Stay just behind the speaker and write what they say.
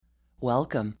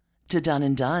Welcome to Done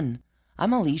and Done.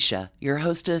 I'm Alicia, your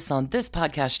hostess on this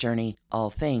podcast journey, All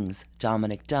Things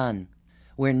Dominic Dunn,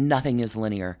 where nothing is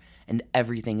linear and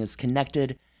everything is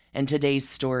connected, and today's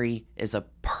story is a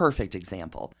perfect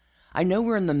example. I know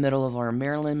we're in the middle of our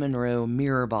Marilyn Monroe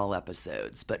mirror ball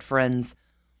episodes, but friends,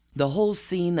 the whole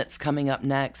scene that's coming up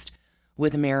next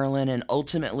with Marilyn and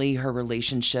ultimately her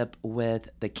relationship with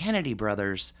the Kennedy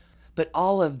brothers, but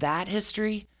all of that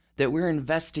history that we're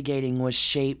investigating was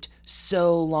shaped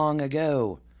so long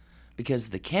ago because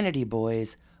the Kennedy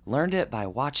boys learned it by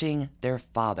watching their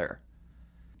father.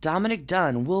 Dominic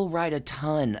Dunn will write a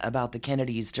ton about the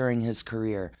Kennedys during his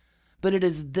career, but it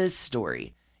is this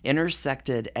story,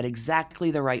 intersected at exactly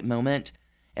the right moment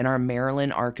in our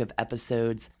Marilyn arc of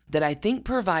episodes, that I think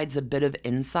provides a bit of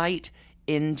insight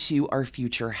into our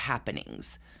future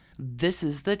happenings. This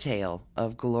is the tale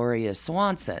of Gloria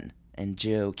Swanson and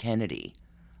Joe Kennedy.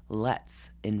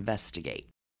 Let's investigate.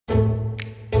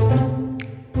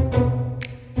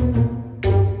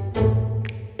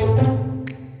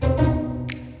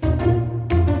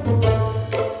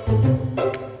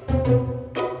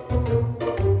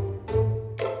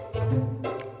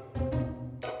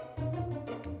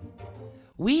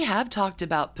 We have talked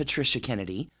about Patricia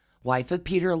Kennedy, wife of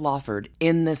Peter Lawford,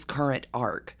 in this current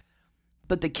arc.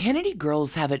 But the Kennedy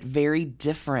girls have it very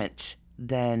different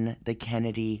than the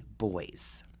Kennedy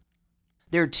boys.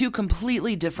 There are two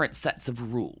completely different sets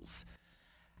of rules.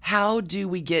 How do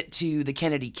we get to the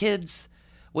Kennedy kids?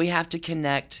 We have to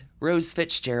connect Rose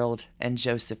Fitzgerald and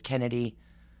Joseph Kennedy.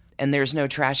 And there's no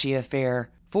trashy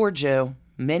affair for Joe,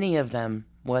 many of them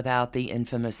without the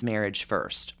infamous marriage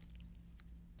first.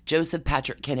 Joseph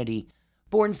Patrick Kennedy,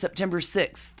 born September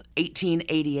 6th,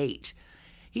 1888.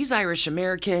 He's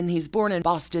Irish-American. He's born in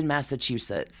Boston,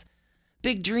 Massachusetts.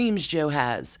 Big dreams Joe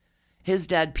has. His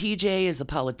dad, PJ, is a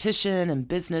politician and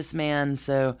businessman,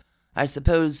 so I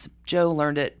suppose Joe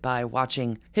learned it by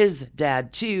watching his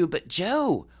dad too, but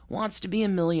Joe wants to be a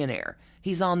millionaire.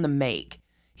 He's on the make.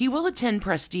 He will attend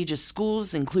prestigious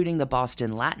schools, including the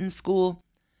Boston Latin School,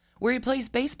 where he plays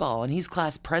baseball and he's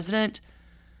class president.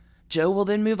 Joe will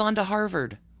then move on to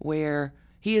Harvard, where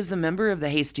he is a member of the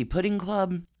Hasty Pudding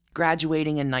Club,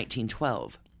 graduating in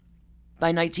 1912. By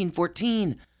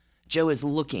 1914, Joe is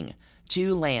looking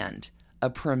to land a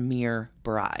premier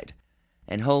bride.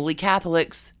 And holy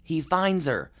Catholics, he finds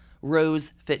her,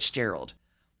 Rose Fitzgerald.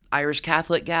 Irish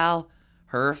Catholic gal,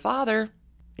 her father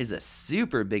is a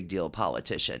super big deal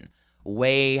politician,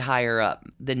 way higher up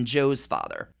than Joe's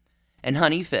father. And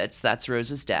Honey Fitz, that's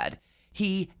Rose's dad,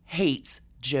 he hates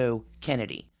Joe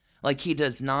Kennedy. Like, he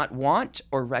does not want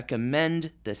or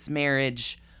recommend this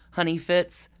marriage. Honey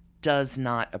Fitz does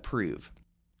not approve.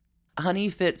 Honey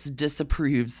Fitz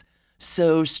disapproves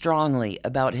so strongly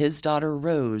about his daughter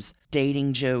Rose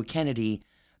dating Joe Kennedy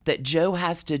that Joe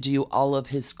has to do all of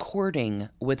his courting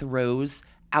with Rose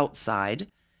outside,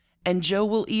 and Joe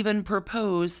will even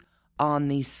propose on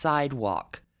the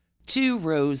sidewalk to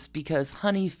Rose because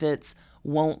Honey Fitz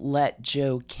won't let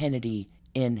Joe Kennedy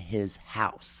in his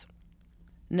house.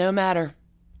 No matter.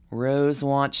 Rose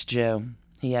wants Joe.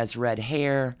 He has red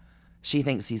hair. She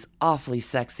thinks he's awfully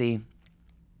sexy.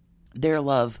 Their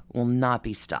love will not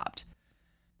be stopped.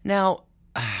 Now,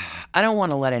 I don't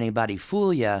want to let anybody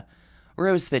fool you.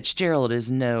 Rose Fitzgerald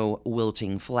is no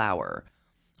wilting flower.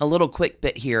 A little quick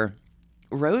bit here.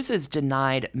 Rose is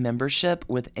denied membership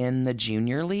within the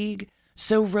junior league,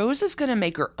 so Rose is going to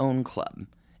make her own club,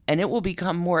 and it will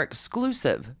become more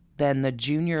exclusive than the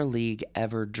junior league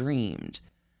ever dreamed.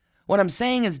 What I'm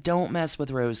saying is don't mess with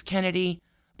Rose Kennedy,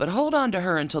 but hold on to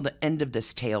her until the end of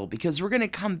this tale, because we're going to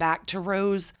come back to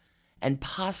Rose and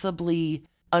possibly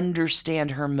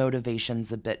understand her motivations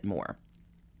a bit more.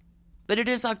 But it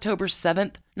is October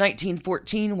 7th,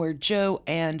 1914, where Joe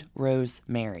and Rose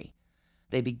marry.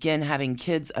 They begin having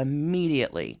kids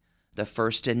immediately, the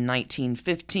first in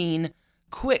 1915,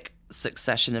 quick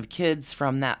succession of kids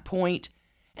from that point,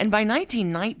 and by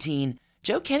 1919,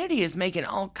 Joe Kennedy is making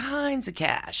all kinds of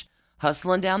cash,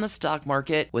 hustling down the stock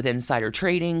market with insider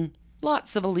trading,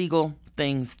 lots of illegal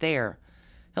things there.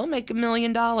 He'll make $1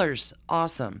 million.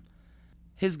 Awesome.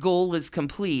 His goal is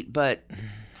complete, but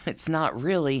it's not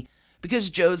really, because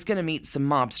Joe's going to meet some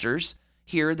mobsters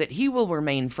here that he will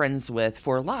remain friends with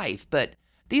for life, but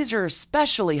these are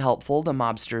especially helpful, the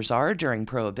mobsters are, during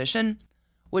Prohibition,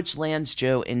 which lands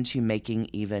Joe into making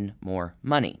even more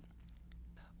money.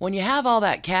 When you have all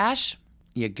that cash,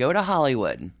 you go to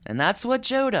Hollywood, and that's what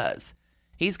Joe does.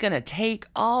 He's going to take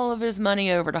all of his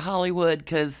money over to Hollywood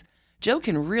because Joe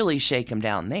can really shake him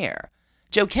down there.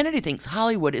 Joe Kennedy thinks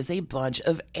Hollywood is a bunch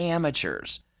of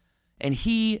amateurs, and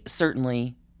he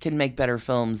certainly can make better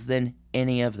films than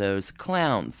any of those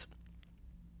clowns.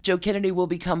 Joe Kennedy will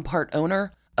become part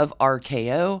owner of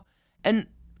RKO, and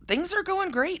things are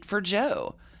going great for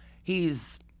Joe.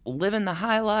 He's living the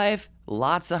high life,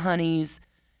 lots of honeys.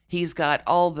 He's got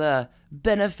all the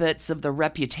benefits of the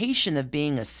reputation of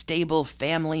being a stable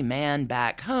family man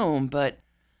back home, but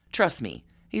trust me,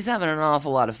 he's having an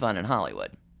awful lot of fun in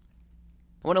Hollywood.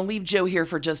 I want to leave Joe here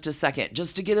for just a second,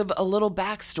 just to give a little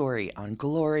backstory on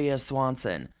Gloria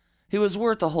Swanson, who is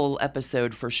worth a whole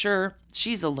episode for sure.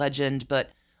 She's a legend, but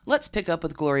let's pick up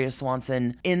with Gloria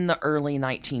Swanson in the early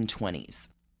 1920s.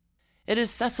 It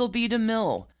is Cecil B.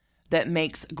 DeMille that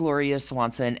makes Gloria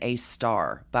Swanson a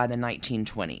star by the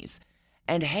 1920s.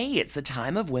 And hey, it's a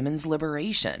time of women's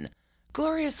liberation.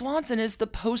 Gloria Swanson is the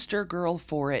poster girl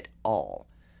for it all.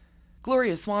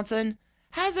 Gloria Swanson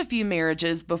has a few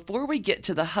marriages before we get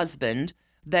to the husband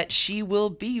that she will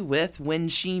be with when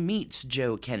she meets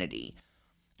Joe Kennedy.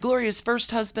 Gloria's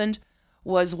first husband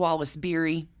was Wallace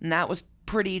Beery, and that was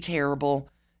pretty terrible.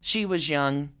 She was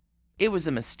young. It was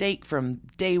a mistake from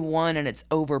day one, and it's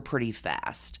over pretty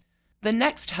fast. The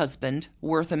next husband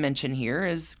worth a mention here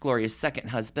is Gloria's second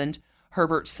husband,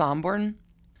 Herbert Somborn.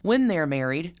 When they're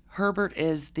married, Herbert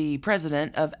is the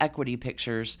president of Equity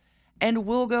Pictures and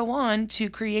will go on to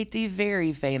create the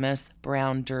very famous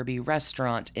Brown Derby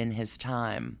restaurant in his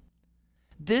time.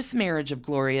 This marriage of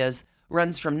Gloria's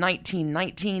runs from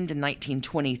 1919 to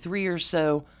 1923 or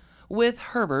so, with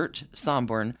Herbert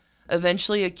Somborn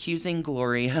eventually accusing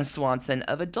Gloria Swanson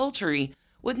of adultery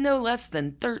with no less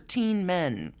than 13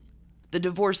 men. The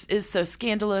divorce is so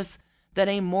scandalous that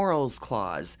a morals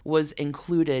clause was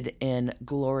included in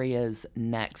Gloria's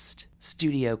next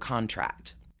studio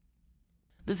contract.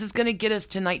 This is going to get us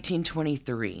to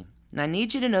 1923. And I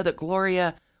need you to know that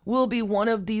Gloria will be one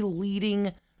of the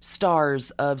leading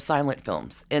stars of silent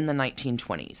films in the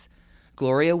 1920s.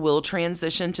 Gloria will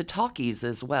transition to talkies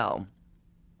as well.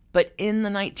 But in the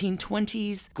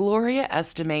 1920s, Gloria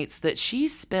estimates that she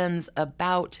spends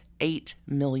about $8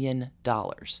 million.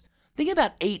 Think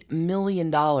about $8 million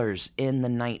in the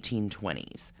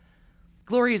 1920s.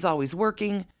 Gloria's always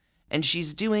working, and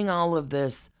she's doing all of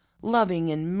this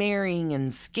loving and marrying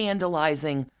and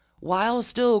scandalizing while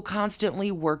still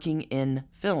constantly working in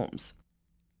films.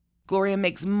 Gloria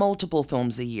makes multiple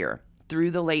films a year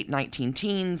through the late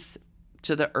 19-teens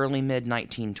to the early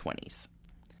mid-1920s.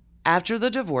 After the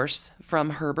divorce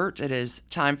from Herbert, it is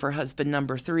time for husband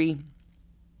number 3.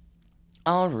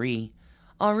 Henri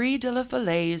de la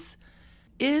Falaise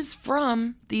is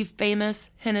from the famous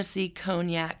Hennessy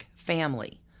Cognac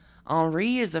family.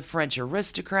 Henri is a French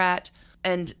aristocrat,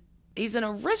 and he's an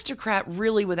aristocrat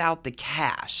really without the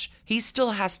cash. He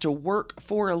still has to work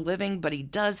for a living, but he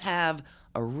does have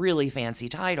a really fancy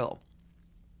title.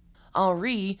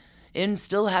 Henri, in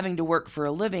still having to work for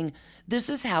a living, this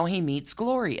is how he meets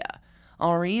Gloria.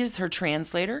 Henri is her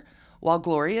translator, while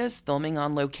Gloria is filming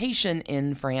on location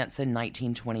in France in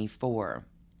 1924.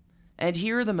 And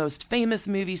here, the most famous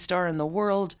movie star in the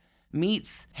world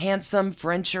meets handsome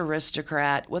French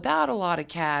aristocrat without a lot of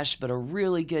cash, but a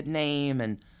really good name.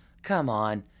 And come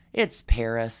on, it's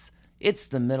Paris. It's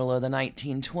the middle of the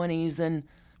 1920s, and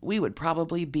we would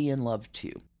probably be in love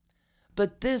too.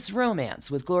 But this romance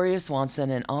with Gloria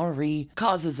Swanson and Henri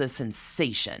causes a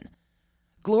sensation.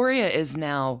 Gloria is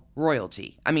now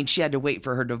royalty. I mean, she had to wait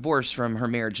for her divorce from her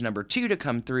marriage number 2 to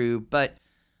come through, but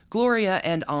Gloria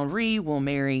and Henri will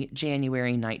marry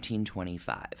January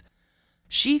 1925.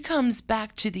 She comes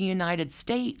back to the United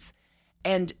States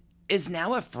and is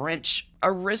now a French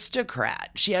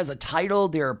aristocrat. She has a title.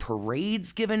 There are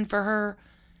parades given for her.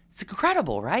 It's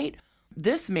incredible, right?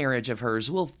 This marriage of hers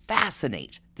will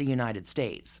fascinate the United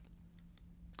States.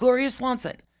 Gloria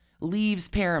Swanson leaves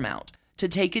Paramount to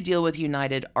take a deal with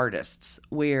United Artists,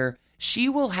 where she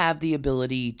will have the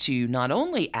ability to not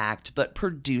only act, but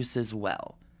produce as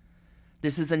well.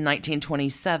 This is in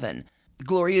 1927.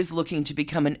 Gloria is looking to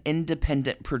become an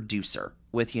independent producer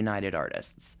with United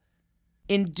Artists.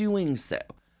 In doing so,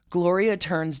 Gloria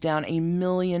turns down $1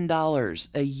 million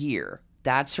a year.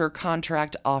 That's her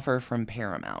contract offer from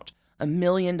Paramount. $1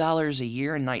 million a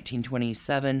year in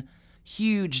 1927.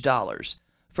 Huge dollars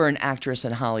for an actress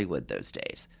in Hollywood those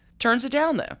days. Turns it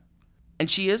down, though. And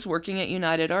she is working at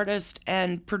United Artists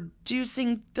and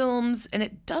producing films, and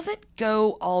it doesn't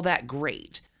go all that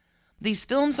great. These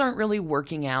films aren't really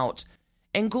working out,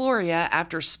 and Gloria,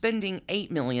 after spending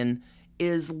 $8 million,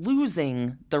 is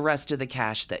losing the rest of the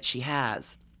cash that she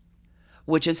has.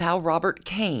 Which is how Robert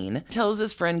Kane tells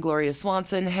his friend Gloria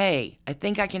Swanson, hey, I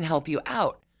think I can help you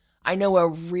out. I know a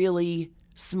really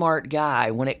smart guy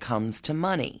when it comes to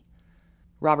money.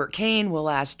 Robert Kane will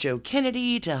ask Joe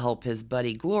Kennedy to help his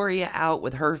buddy Gloria out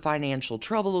with her financial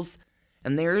troubles,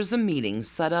 and there's a meeting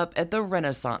set up at the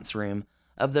Renaissance Room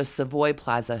of the Savoy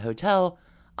Plaza Hotel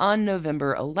on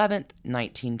November 11th,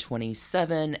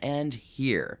 1927, and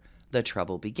here the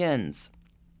trouble begins.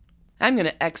 I'm going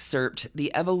to excerpt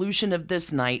the evolution of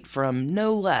this night from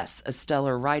no less a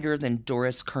stellar writer than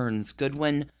Doris Kearns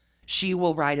Goodwin. She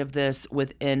will write of this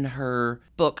within her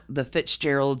book, The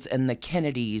Fitzgeralds and the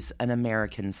Kennedys, An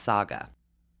American Saga.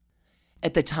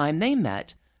 At the time they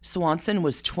met, Swanson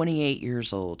was 28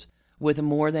 years old, with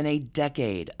more than a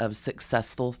decade of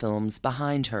successful films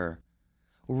behind her.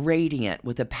 Radiant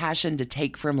with a passion to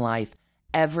take from life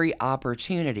every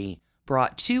opportunity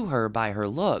brought to her by her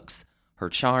looks, her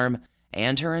charm,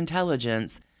 and her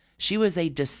intelligence, she was a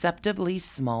deceptively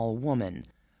small woman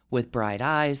with bright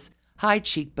eyes, high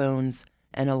cheekbones,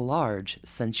 and a large,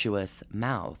 sensuous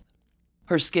mouth.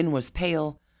 Her skin was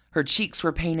pale, her cheeks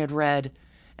were painted red,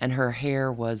 and her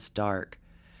hair was dark.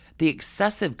 The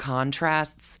excessive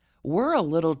contrasts were a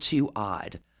little too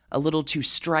odd, a little too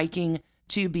striking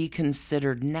to be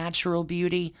considered natural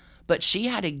beauty, but she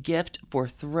had a gift for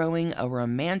throwing a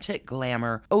romantic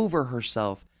glamour over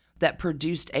herself that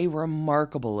produced a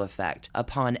remarkable effect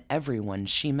upon everyone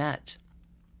she met.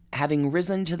 Having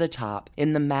risen to the top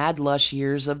in the mad, lush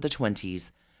years of the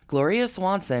 20s, Gloria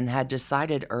Swanson had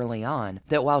decided early on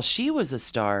that while she was a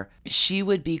star, she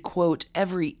would be, quote,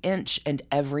 every inch and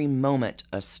every moment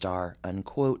a star,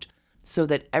 unquote, so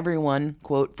that everyone,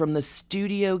 quote, from the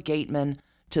studio gateman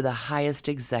to the highest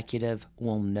executive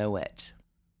will know it.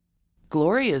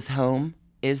 Gloria's home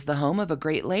is the home of a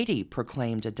great lady,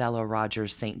 proclaimed Adela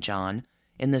Rogers St. John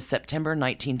in the September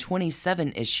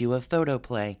 1927 issue of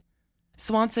Photoplay.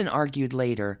 Swanson argued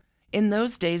later, in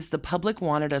those days the public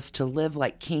wanted us to live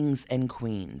like kings and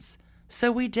queens.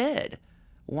 So we did.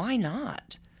 Why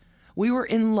not? We were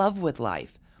in love with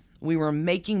life. We were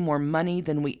making more money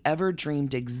than we ever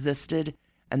dreamed existed,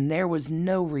 and there was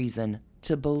no reason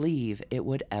to believe it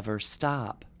would ever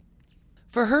stop.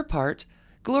 For her part,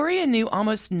 Gloria knew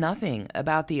almost nothing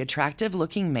about the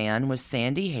attractive-looking man with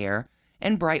sandy hair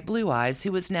and bright blue eyes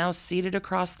who was now seated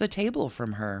across the table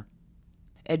from her.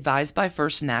 Advised by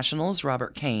First National's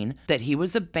Robert Kane that he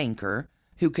was a banker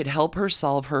who could help her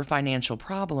solve her financial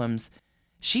problems,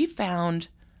 she found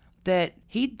that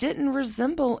he didn't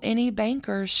resemble any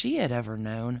banker she had ever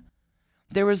known.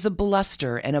 There was a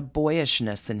bluster and a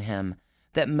boyishness in him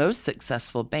that most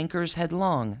successful bankers had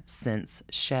long since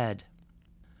shed.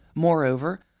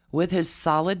 Moreover, with his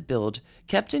solid build,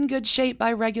 kept in good shape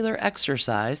by regular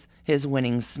exercise, his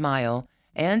winning smile,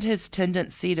 and his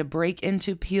tendency to break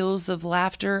into peals of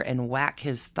laughter and whack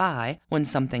his thigh when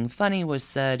something funny was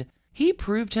said, he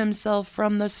proved himself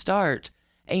from the start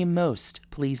a most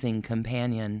pleasing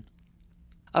companion.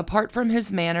 Apart from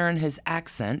his manner and his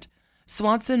accent,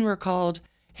 Swanson recalled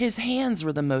his hands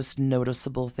were the most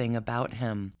noticeable thing about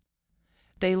him.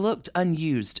 They looked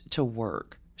unused to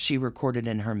work, she recorded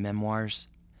in her memoirs,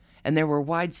 and there were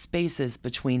wide spaces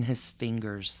between his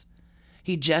fingers.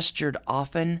 He gestured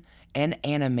often and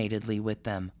animatedly with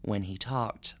them when he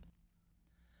talked.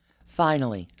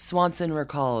 Finally, Swanson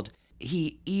recalled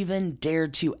he even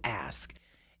dared to ask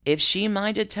if she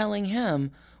minded telling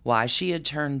him why she had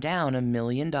turned down $1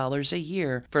 million a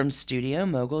year from studio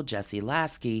mogul Jesse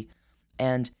Lasky,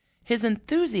 and his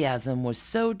enthusiasm was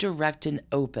so direct and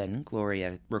open,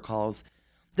 Gloria recalls,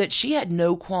 that she had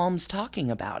no qualms talking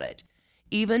about it,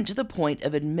 even to the point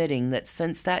of admitting that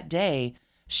since that day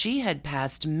she had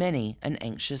passed many an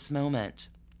anxious moment.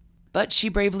 But she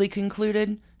bravely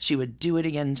concluded she would do it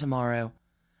again tomorrow.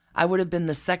 I would have been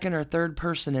the second or third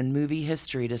person in movie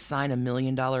history to sign $1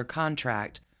 million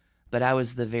contract, but I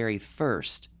was the very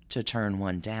first to turn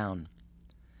one down.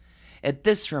 At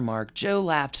this remark, Joe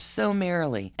laughed so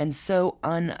merrily and so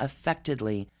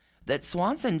unaffectedly that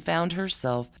Swanson found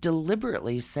herself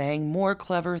deliberately saying more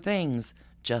clever things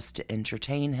just to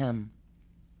entertain him.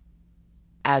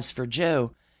 As for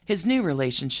Joe, his new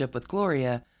relationship with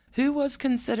Gloria, who was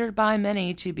considered by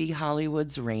many to be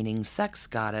Hollywood's reigning sex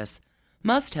goddess,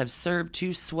 must have served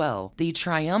to swell the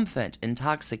triumphant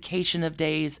intoxication of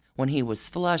days when he was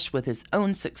flush with his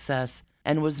own success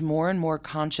and was more and more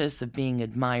conscious of being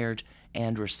admired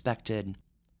and respected.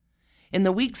 In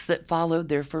the weeks that followed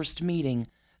their first meeting,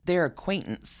 their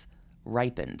acquaintance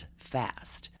ripened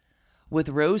fast. With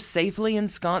Rose safely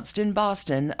ensconced in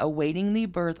Boston, awaiting the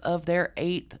birth of their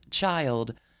 8th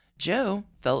child, Joe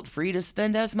felt free to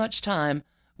spend as much time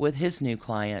with his new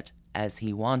client as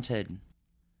he wanted.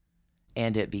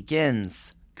 And it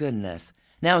begins. Goodness.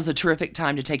 Now is a terrific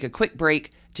time to take a quick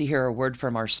break to hear a word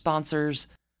from our sponsors.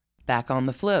 back on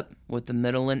the flip with the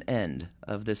middle and end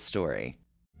of this story.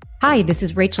 Hi, this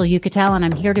is Rachel Yucatel, and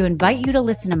I'm here to invite you to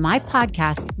listen to my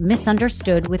podcast,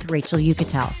 Misunderstood with Rachel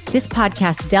Yucatel. This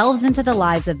podcast delves into the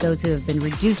lives of those who have been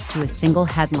reduced to a single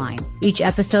headline. Each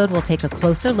episode will take a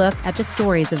closer look at the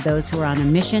stories of those who are on a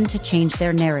mission to change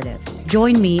their narrative.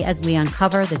 Join me as we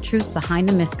uncover the truth behind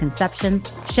the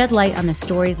misconceptions, shed light on the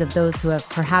stories of those who have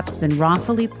perhaps been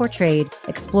wrongfully portrayed,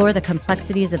 explore the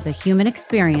complexities of the human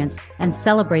experience, and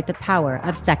celebrate the power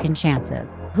of second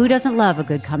chances. Who doesn't love a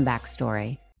good comeback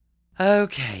story?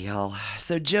 Okay, y'all.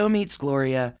 So Joe meets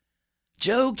Gloria.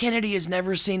 Joe Kennedy has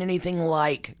never seen anything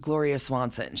like Gloria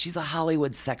Swanson. She's a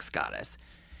Hollywood sex goddess.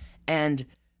 And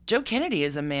Joe Kennedy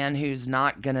is a man who's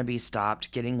not going to be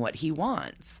stopped getting what he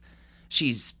wants.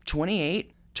 She's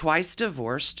 28, twice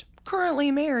divorced, currently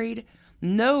married,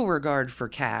 no regard for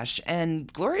cash,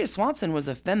 and Gloria Swanson was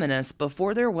a feminist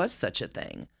before there was such a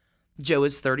thing. Joe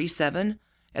is 37,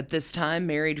 at this time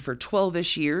married for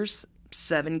 12-ish years,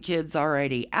 7 kids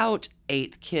already out,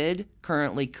 8th kid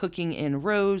currently cooking in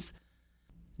Rose.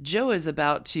 Joe is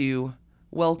about to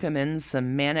welcome in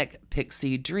some manic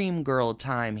pixie dream girl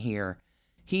time here.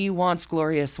 He wants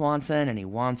Gloria Swanson and he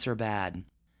wants her bad.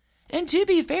 And to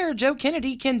be fair, Joe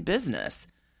Kennedy can business.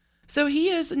 So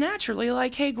he is naturally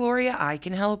like, hey, Gloria, I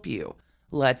can help you.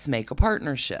 Let's make a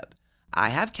partnership. I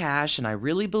have cash and I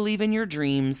really believe in your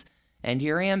dreams and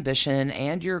your ambition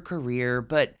and your career,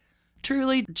 but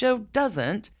truly, Joe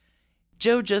doesn't.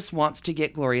 Joe just wants to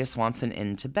get Gloria Swanson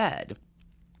into bed.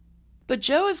 But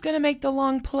Joe is going to make the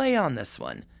long play on this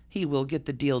one. He will get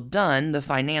the deal done, the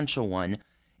financial one,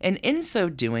 and in so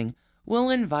doing, will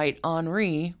invite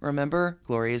Henri, remember,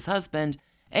 Gloria's husband,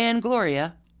 and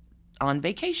Gloria on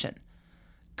vacation.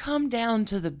 Come down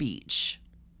to the beach.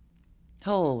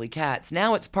 Holy cats,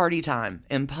 now it's party time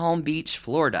in Palm Beach,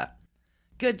 Florida.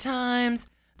 Good times.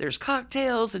 There's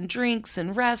cocktails and drinks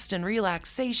and rest and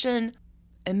relaxation.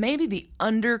 And maybe the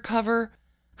undercover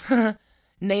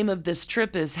name of this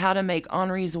trip is How to Make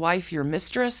Henri's Wife Your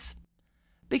Mistress.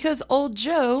 Because old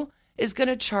Joe is going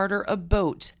to charter a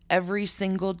boat every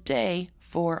single day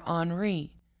for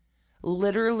Henri.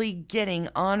 Literally getting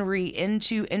Henri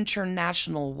into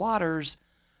international waters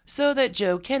so that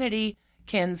Joe Kennedy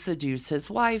can seduce his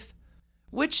wife,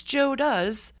 which Joe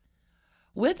does,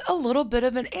 with a little bit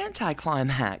of an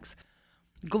anticlimax.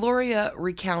 Gloria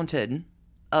recounted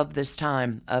of this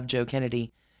time of Joe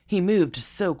Kennedy. He moved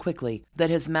so quickly that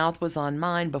his mouth was on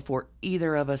mine before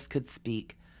either of us could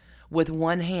speak. With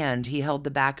one hand, he held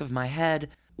the back of my head.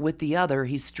 With the other,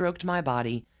 he stroked my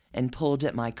body and pulled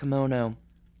at my kimono.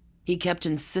 He kept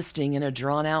insisting in a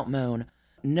drawn-out moan,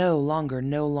 no longer,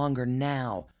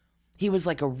 now. He was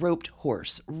like a roped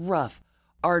horse, rough,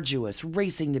 arduous,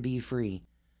 racing to be free.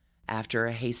 After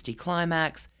a hasty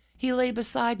climax, he lay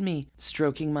beside me,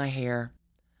 stroking my hair.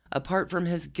 Apart from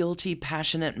his guilty,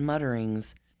 passionate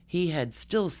mutterings, he had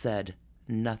still said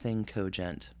nothing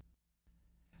cogent.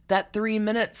 That 3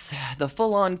 minutes, the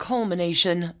full-on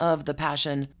culmination of the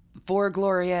passion for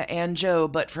Gloria and Joe,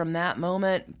 but from that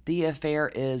moment, the affair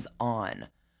is on.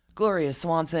 Gloria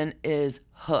Swanson is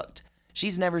hooked.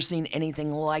 She's never seen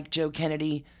anything like Joe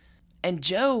Kennedy, and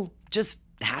Joe just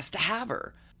has to have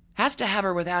her. Has to have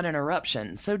her without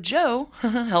interruption. So Joe,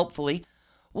 helpfully,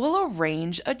 will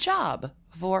arrange a job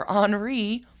for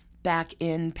Henri back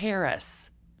in Paris.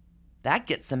 That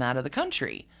gets him out of the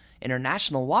country.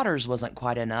 International waters wasn't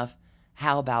quite enough.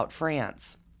 How about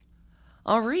France?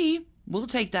 Henri will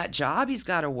take that job. He's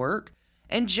got to work.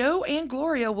 And Joe and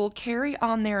Gloria will carry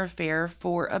on their affair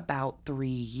for about 3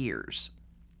 years.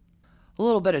 A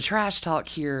little bit of trash talk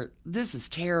here. This is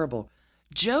terrible.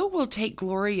 Joe will take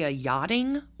Gloria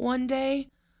yachting one day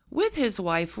with his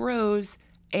wife Rose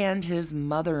and his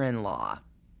mother-in-law.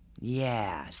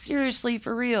 Yeah, seriously,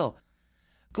 for real.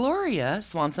 Gloria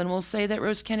Swanson will say that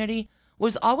Rose Kennedy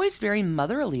was always very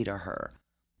motherly to her.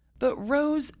 But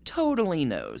Rose totally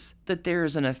knows that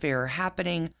there's an affair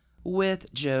happening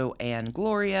with Joe and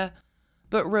Gloria,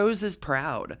 but Rose is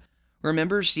proud.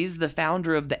 Remember, she's the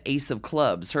founder of the Ace of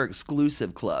Clubs, her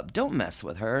exclusive club. Don't mess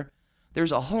with her.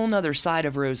 There's a whole nother side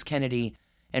of Rose Kennedy,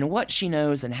 and what she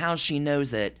knows and how she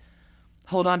knows it.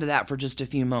 Hold on to that for just a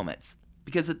few moments.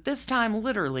 Because at this time,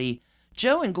 literally,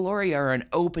 Joe and Gloria are an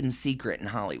open secret in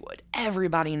Hollywood.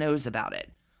 Everybody knows about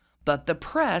it. But the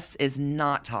press is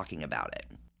not talking about it.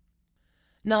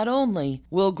 Not only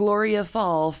will Gloria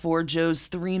fall for Joe's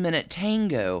 3-minute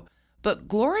tango, but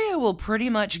Gloria will pretty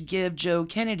much give Joe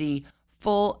Kennedy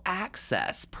full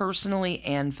access, personally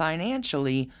and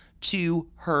financially, to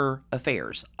her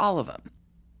affairs, all of them.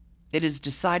 It is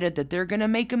decided that they're going to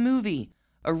make a movie,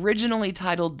 originally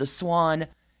titled The Swan.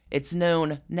 It's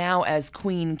known now as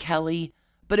Queen Kelly,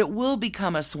 but it will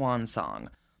become a swan song.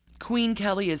 Queen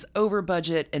Kelly is over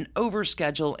budget and over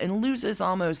schedule and loses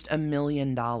almost $1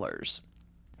 million.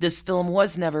 This film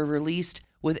was never released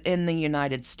within the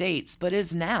United States, but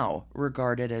is now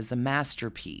regarded as a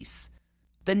masterpiece.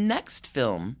 The next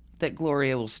film that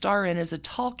Gloria will star in is a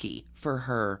talkie for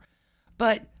her,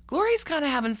 but Gloria's kind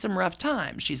of having some rough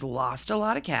times. She's lost a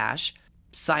lot of cash,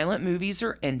 silent movies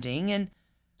are ending, and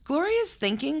Gloria's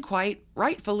thinking quite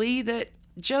rightfully that,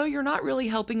 Joe, you're not really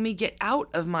helping me get out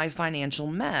of my financial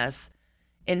mess.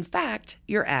 In fact,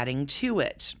 you're adding to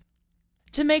it.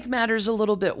 To make matters a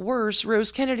little bit worse,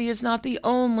 Rose Kennedy is not the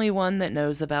only one that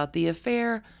knows about the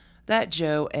affair that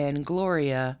Joe and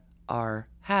Gloria are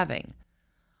having.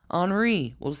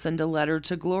 Henri will send a letter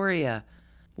to Gloria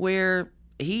where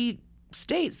he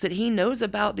states that he knows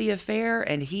about the affair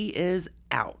and he is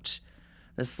out.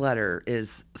 This letter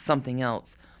is something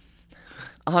else.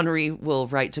 Henri will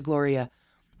write to Gloria,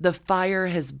 "The fire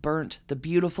has burnt the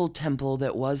beautiful temple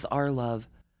that was our love.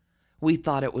 We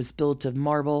thought it was built of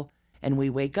marble, and we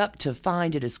wake up to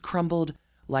find it is crumbled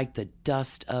like the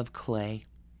dust of clay.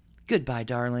 Goodbye,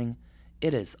 darling.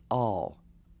 It is all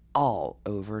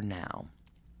over now."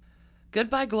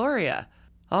 Goodbye, Gloria.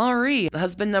 Henri,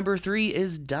 husband number 3,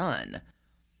 is done.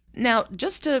 Now,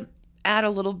 just to add a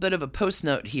little bit of a post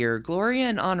note here, Gloria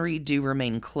and Henri do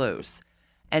remain close.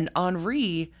 And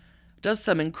Henri does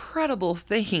some incredible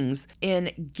things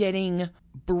in getting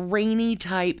brainy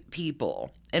type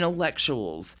people,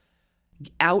 intellectuals,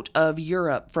 out of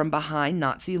Europe from behind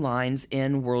Nazi lines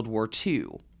in World War II.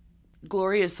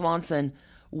 Gloria Swanson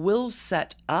will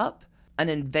set up an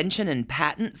invention and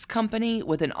patents company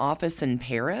with an office in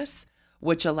Paris,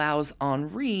 which allows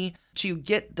Henri to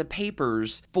get the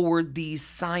papers for these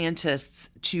scientists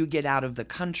to get out of the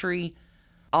country.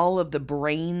 All of the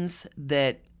brains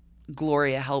that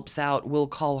Gloria helps out will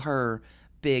call her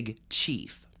Big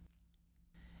Chief.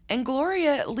 And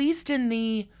Gloria, at least in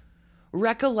the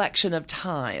recollection of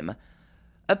time,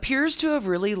 appears to have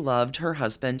really loved her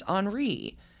husband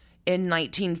Henri. In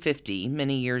 1950,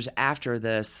 many years after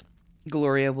this,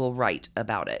 Gloria will write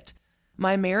about it.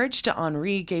 "My marriage to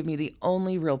Henri gave me the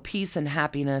only real peace and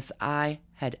happiness I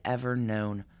had ever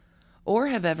known, or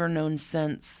have ever known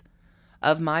since.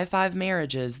 Of my 5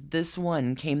 marriages, this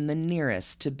one came the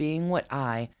nearest to being what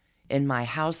I, in my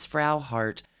Hausfrau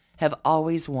heart, have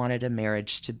always wanted a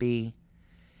marriage to be.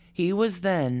 He was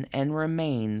then, and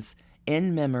remains,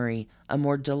 in memory, a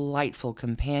more delightful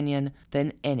companion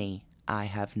than any I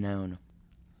have known."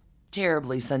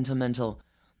 Terribly sentimental.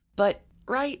 But,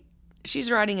 right,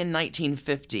 she's writing in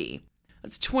 1950.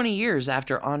 That's 20 years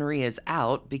after Henri is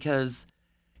out, because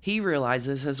he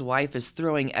realizes his wife is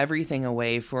throwing everything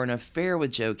away for an affair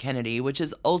with Joe Kennedy, which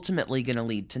is ultimately going to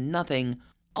lead to nothing.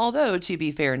 Although, to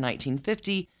be fair,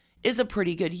 1950 is a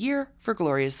pretty good year for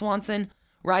Gloria Swanson,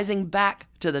 rising back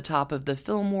to the top of the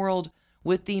film world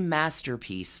with the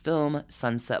masterpiece film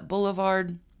Sunset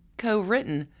Boulevard,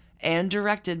 co-written and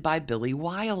directed by Billy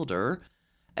Wilder,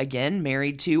 again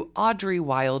married to Audrey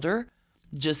Wilder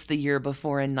just the year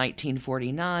before in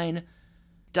 1949.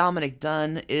 Dominic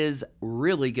Dunn is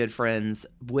really good friends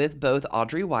with both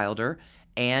Audrey Wilder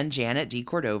and Janet D.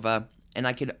 Cordova, and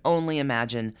I can only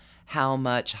imagine how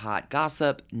much hot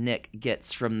gossip Nick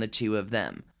gets from the two of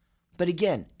them. But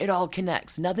again, it all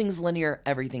connects. Nothing's linear,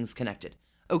 everything's connected.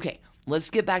 Okay, let's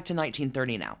get back to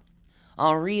 1930 now.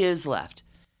 Henri is left,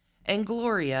 and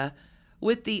Gloria,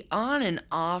 with the on and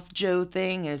off Joe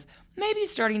thing, is maybe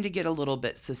starting to get a little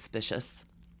bit suspicious.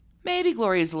 Maybe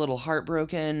Gloria's a little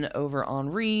heartbroken over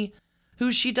Henri,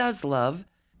 who she does love,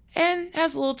 and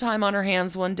has a little time on her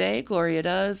hands one day, Gloria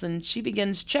does, and she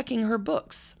begins checking her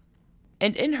books.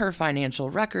 And in her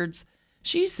financial records,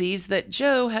 she sees that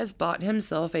Joe has bought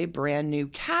himself a brand new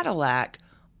Cadillac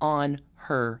on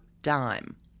her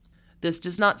dime. This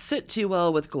does not sit too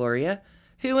well with Gloria,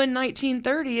 who in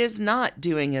 1930 is not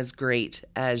doing as great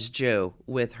as Joe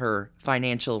with her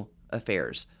financial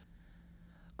affairs.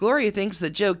 Gloria thinks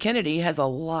that Joe Kennedy has a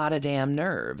lot of damn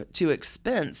nerve to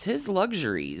expense his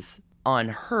luxuries on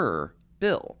her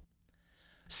bill.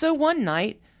 So one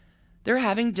night, they're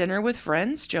having dinner with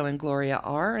friends, Joe and Gloria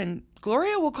are, and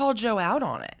Gloria will call Joe out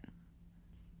on it.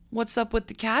 "What's up with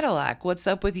the Cadillac? What's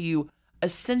up with you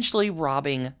essentially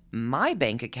robbing my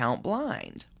bank account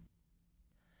blind?"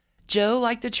 Joe,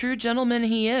 like the true gentleman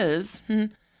he is,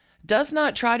 does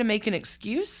not try to make an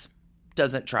excuse,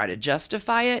 doesn't try to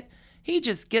justify it. He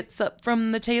just gets up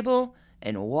from the table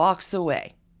and walks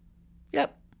away.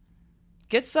 Yep.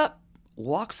 Gets up,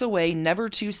 walks away, never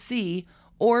to see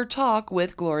or talk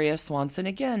with Gloria Swanson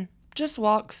again. Just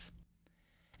walks.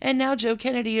 And now Joe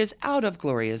Kennedy is out of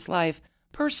Gloria's life,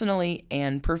 personally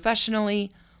and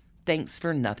professionally. Thanks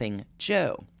for nothing,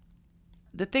 Joe.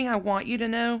 The thing I want you to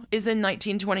know is in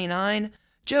 1929,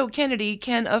 Joe Kennedy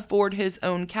can afford his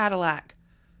own Cadillac.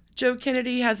 Joe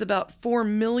Kennedy has about $4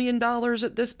 million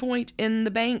at this point in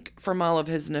the bank from all of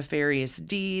his nefarious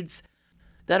deeds.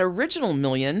 That original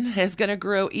million is going to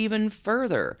grow even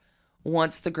further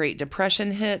once the Great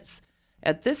Depression hits.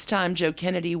 At this time, Joe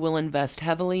Kennedy will invest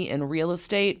heavily in real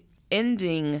estate,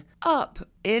 ending up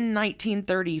in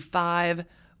 1935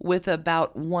 with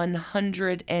about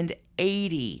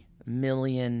 $180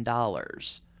 million.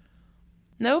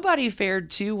 Nobody fared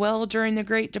too well during the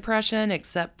Great Depression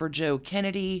except for Joe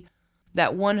Kennedy.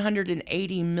 That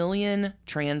 $180 million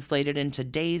translated in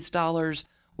today's dollars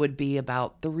would be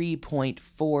about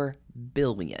 $3.4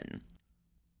 billion.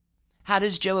 How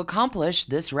does Joe accomplish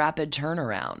this rapid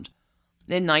turnaround?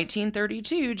 In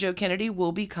 1932, Joe Kennedy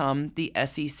will become the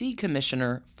SEC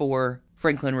commissioner for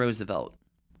Franklin Roosevelt,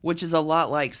 which is a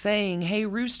lot like saying, hey,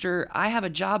 Rooster, I have a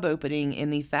job opening in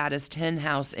the fattest hen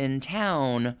house in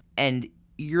town, and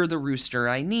you're the rooster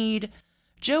I need.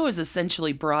 Joe is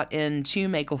essentially brought in to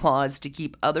make laws to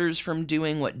keep others from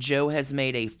doing what Joe has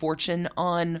made a fortune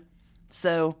on.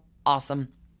 So, awesome.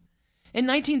 In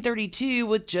 1932,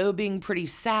 with Joe being pretty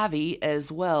savvy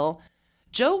as well,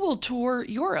 Joe will tour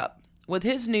Europe with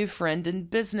his new friend and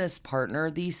business partner,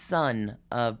 the son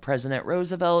of President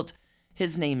Roosevelt.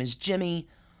 His name is Jimmy.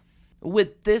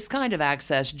 With this kind of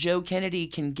access, Joe Kennedy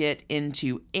can get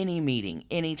into any meeting,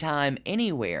 anytime,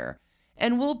 anywhere,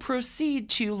 and will proceed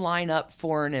to line up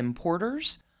foreign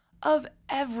importers of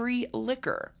every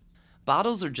liquor.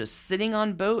 Bottles are just sitting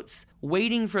on boats,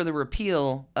 waiting for the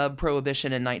repeal of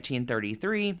Prohibition in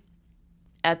 1933.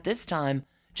 At this time,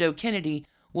 Joe Kennedy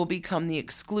will become the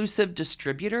exclusive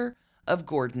distributor of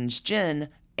Gordon's Gin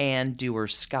and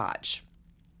Dewar's Scotch.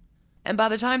 And by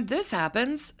the time this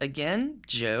happens, again,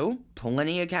 Joe,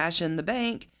 plenty of cash in the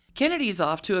bank, Kennedy's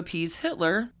off to appease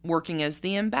Hitler, working as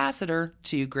the ambassador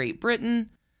to Great Britain.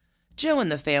 Joe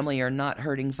and the family are not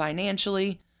hurting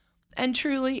financially, and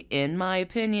truly, in my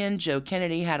opinion, Joe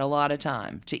Kennedy had a lot of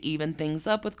time to even things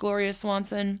up with Gloria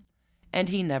Swanson, and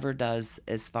he never does,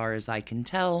 as far as I can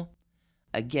tell.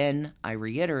 Again, I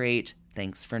reiterate,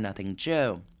 thanks for nothing,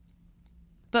 Joe.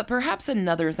 But perhaps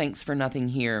another thanks for nothing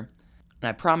here, and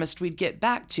I promised we'd get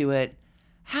back to it.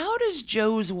 How does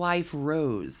Joe's wife,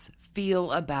 Rose,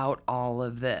 feel about all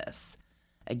of this?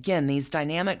 Again, these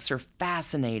dynamics are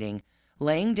fascinating,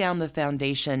 laying down the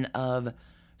foundation of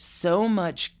so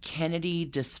much Kennedy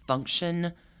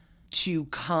dysfunction to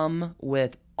come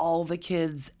with all the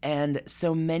kids and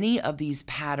so many of these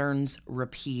patterns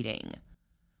repeating.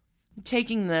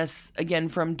 Taking this, again,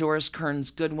 from Doris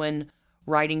Kearns Goodwin,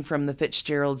 writing from the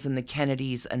Fitzgeralds and the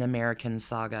Kennedys, An American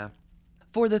Saga.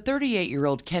 For the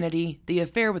 38-year-old Kennedy, the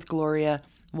affair with Gloria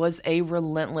was a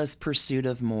relentless pursuit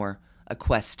of more, a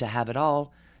quest to have it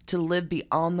all, to live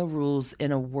beyond the rules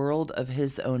in a world of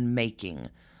his own making,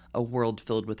 a world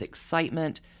filled with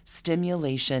excitement,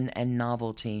 stimulation, and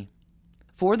novelty.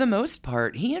 For the most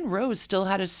part, he and Rose still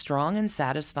had a strong and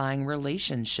satisfying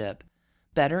relationship,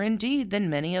 better indeed than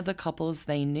many of the couples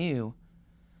they knew.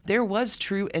 There was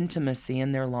true intimacy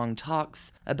in their long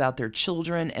talks about their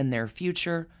children and their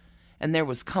future, and there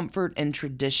was comfort and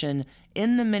tradition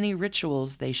in the many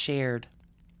rituals they shared.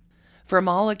 From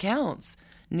all accounts,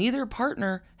 neither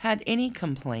partner had any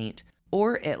complaint,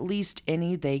 or at least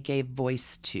any they gave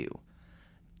voice to.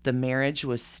 The marriage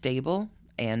was stable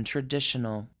and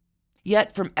traditional.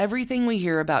 Yet, from everything we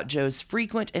hear about Joe's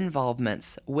frequent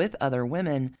involvements with other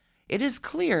women, it is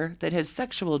clear that his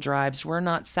sexual drives were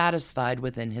not satisfied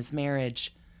within his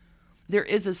marriage. There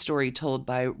is a story told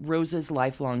by Rose's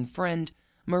lifelong friend,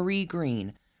 Marie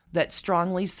Green, that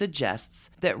strongly suggests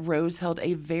that Rose held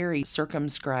a very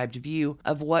circumscribed view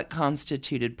of what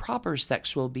constituted proper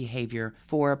sexual behavior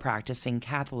for a practicing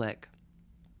Catholic.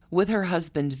 With her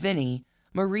husband Vinny,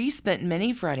 Marie spent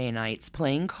many Friday nights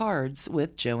playing cards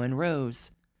with Joe and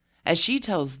Rose. As she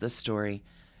tells the story,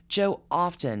 Joe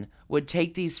often would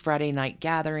take these Friday night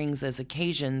gatherings as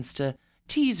occasions to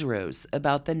tease Rose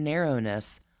about the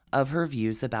narrowness of her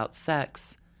views about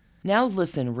sex. "Now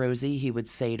listen, Rosie," he would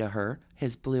say to her,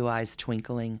 his blue eyes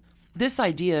twinkling. "This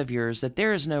idea of yours that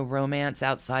there is no romance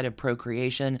outside of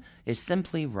procreation is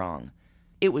simply wrong.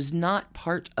 It was not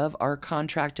part of our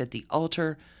contract at the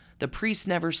altar. The priest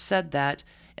never said that,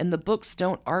 and the books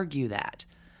don't argue that.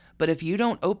 But if you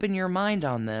don't open your mind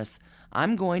on this,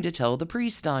 I'm going to tell the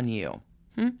priest on you."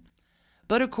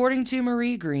 But according to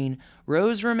Marie Green,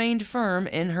 Rose remained firm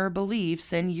in her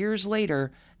beliefs, and years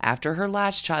later, after her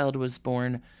last child was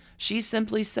born, she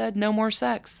simply said no more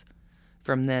sex.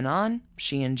 From then on,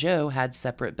 she and Joe had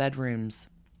separate bedrooms.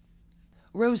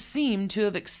 Rose seemed to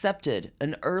have accepted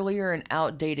an earlier and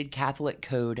outdated Catholic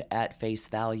code at face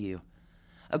value.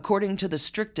 According to the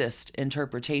strictest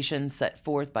interpretations set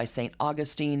forth by St.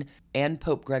 Augustine and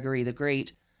Pope Gregory the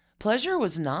Great, pleasure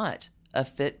was not a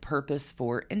fit purpose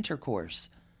for intercourse.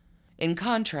 In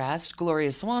contrast,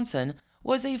 Gloria Swanson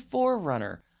was a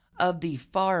forerunner of the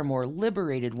far more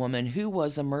liberated woman who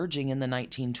was emerging in the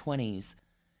 1920s.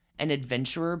 An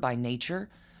adventurer by nature,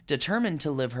 determined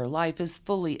to live her life as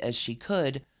fully as she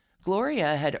could,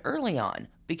 Gloria had early on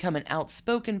become an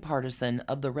outspoken partisan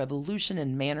of the revolution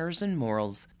in manners and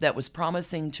morals that was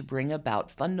promising to bring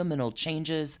about fundamental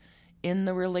changes in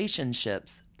the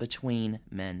relationships between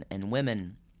men and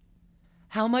women.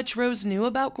 How much Rose knew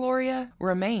about Gloria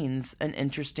remains an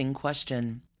interesting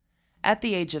question. At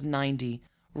the age of 90,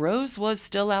 Rose was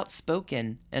still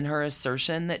outspoken in her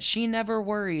assertion that she never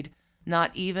worried,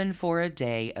 not even for a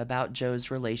day, about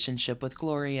Joe's relationship with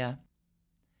Gloria.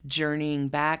 Journeying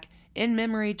back in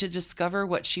memory to discover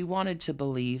what she wanted to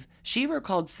believe, she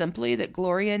recalled simply that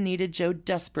Gloria needed Joe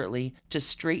desperately to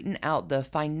straighten out the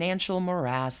financial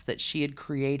morass that she had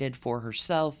created for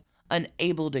herself.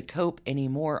 Unable to cope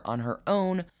anymore on her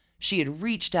own, she had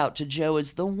reached out to Joe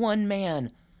as the one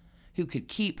man who could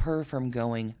keep her from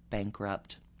going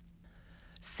bankrupt.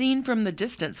 Seen from the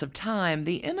distance of time,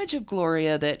 the image of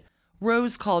Gloria that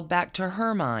Rose called back to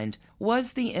her mind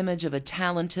was the image of a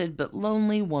talented but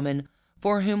lonely woman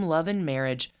for whom love and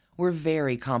marriage were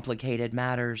very complicated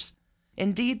matters.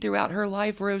 Indeed, throughout her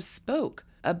life, Rose spoke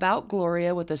about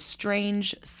Gloria with a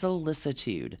strange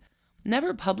solicitude,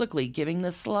 never publicly giving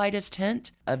the slightest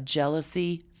hint of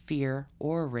jealousy, fear,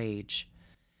 or rage.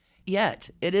 Yet,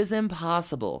 it is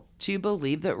impossible to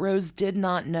believe that Rose did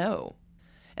not know,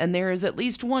 and there is at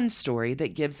least one story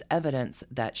that gives evidence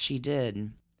that she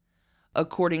did.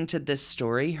 According to this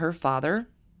story, her father,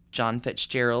 John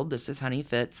Fitzgerald, this is Honey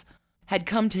Fitz, had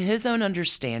come to his own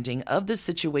understanding of the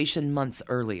situation months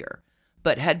earlier,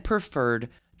 but had preferred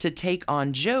to take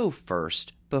on Joe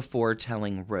first before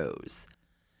telling Rose.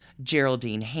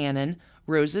 Geraldine Hannon,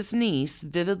 Rose's niece,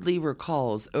 vividly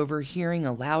recalls overhearing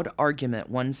a loud argument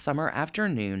one summer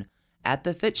afternoon at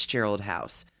the Fitzgerald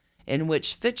house, in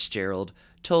which Fitzgerald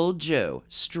told Joe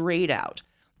straight out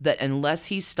that unless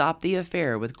he stopped the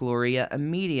affair with Gloria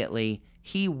immediately,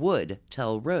 he would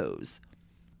tell Rose.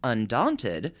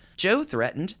 Undaunted, Joe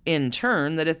threatened, in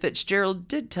turn, that if Fitzgerald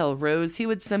did tell Rose, he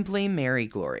would simply marry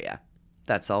Gloria.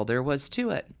 That's all there was to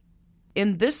it.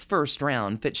 In this first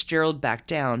round, Fitzgerald backed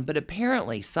down, but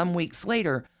apparently some weeks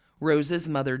later, Rose's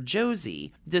mother,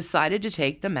 Josie, decided to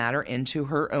take the matter into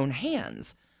her own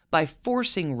hands by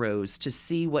forcing Rose to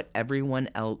see what everyone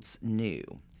else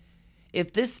knew.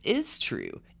 If this is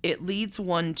true, it leads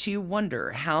one to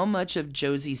wonder how much of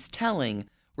Josie's telling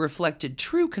reflected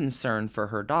true concern for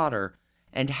her daughter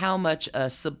and how much a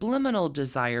subliminal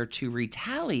desire to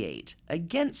retaliate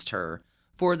against her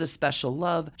for the special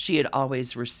love she had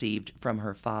always received from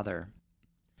her father.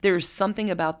 There is something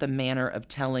about the manner of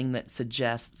telling that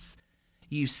suggests,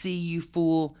 "You see, you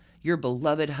fool, your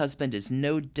beloved husband is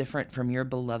no different from your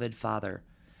beloved father.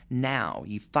 Now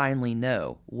you finally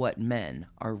know what men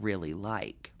are really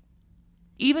like."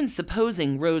 Even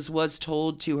supposing Rose was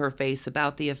told to her face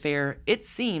about the affair, it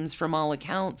seems, from all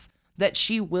accounts, that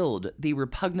she willed the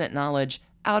repugnant knowledge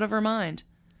out of her mind.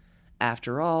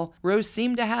 After all, Rose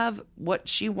seemed to have what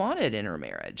she wanted in her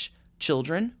marriage: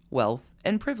 children, wealth,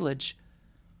 and privilege.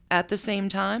 At the same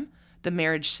time, the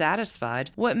marriage satisfied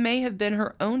what may have been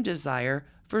her own desire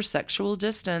for sexual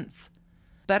distance.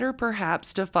 Better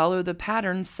perhaps to follow the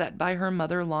pattern set by her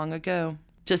mother long ago,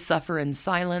 to suffer in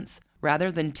silence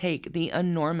rather than take the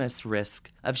enormous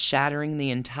risk of shattering the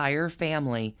entire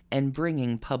family and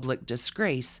bringing public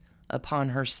disgrace upon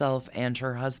herself and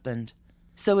her husband.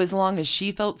 So as long as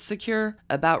she felt secure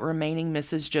about remaining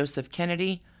Mrs. Joseph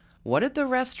Kennedy, what did the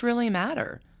rest really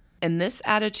matter? In this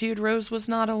attitude, Rose was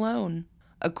not alone.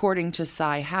 According to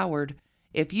Cy Howard,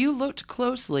 if you looked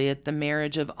closely at the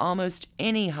marriage of almost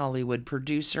any Hollywood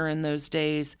producer in those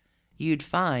days, you'd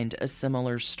find a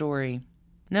similar story.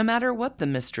 No matter what the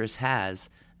mistress has,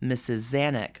 Mrs.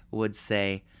 Zanuck would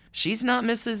say, "She's not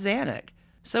Mrs. Zanuck,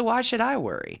 so why should I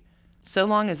worry? So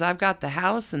long as I've got the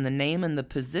house and the name and the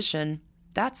position,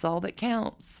 that's all that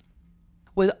counts."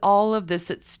 With all of this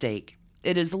at stake,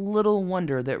 it is little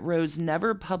wonder that Rose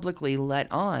never publicly let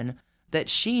on that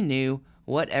she knew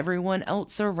what everyone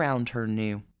else around her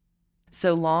knew.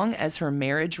 So long as her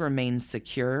marriage remained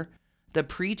secure, the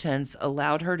pretense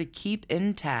allowed her to keep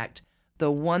intact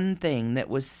the one thing that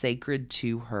was sacred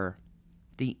to her: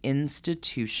 the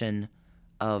institution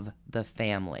of the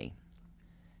family.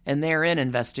 And therein,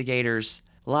 investigators,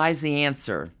 lies the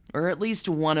answer, or at least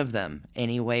one of them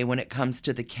anyway, when it comes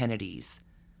to the Kennedys.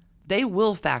 They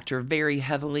will factor very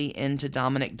heavily into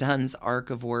Dominick Dunne's arc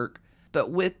of work, but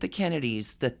with the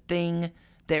Kennedys, the thing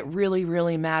that really,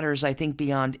 really matters, I think,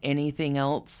 beyond anything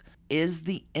else, is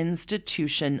the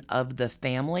institution of the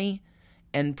family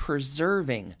and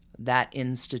preserving that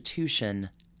institution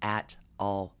at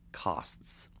all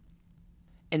costs.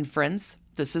 And friends,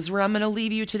 this is where I'm going to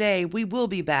leave you today. We will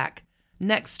be back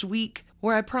next week,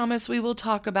 where I promise we will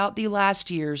talk about the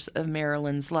last years of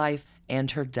Marilyn's life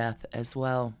and her death as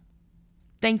well.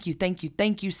 Thank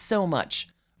you so much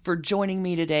for joining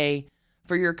me today,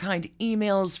 for your kind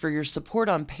emails, for your support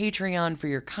on Patreon, for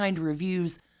your kind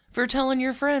reviews, for telling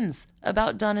your friends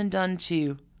about Done and Done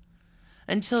too.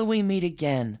 Until we meet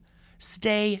again,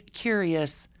 stay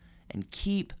curious and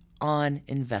keep on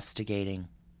investigating.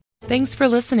 Thanks for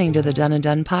listening to the Done and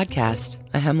Done podcast,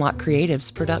 a Hemlock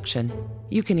Creatives production.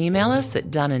 You can email us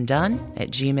at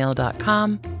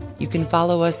doneanddone@gmail.com. You can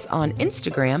follow us on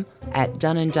Instagram at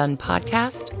Done and Done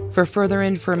Podcast. For further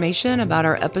information about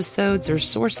our episodes or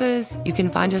sources, you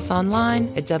can find us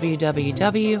online at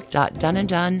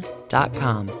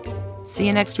www.doneanddone.com. See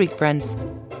you next week, friends.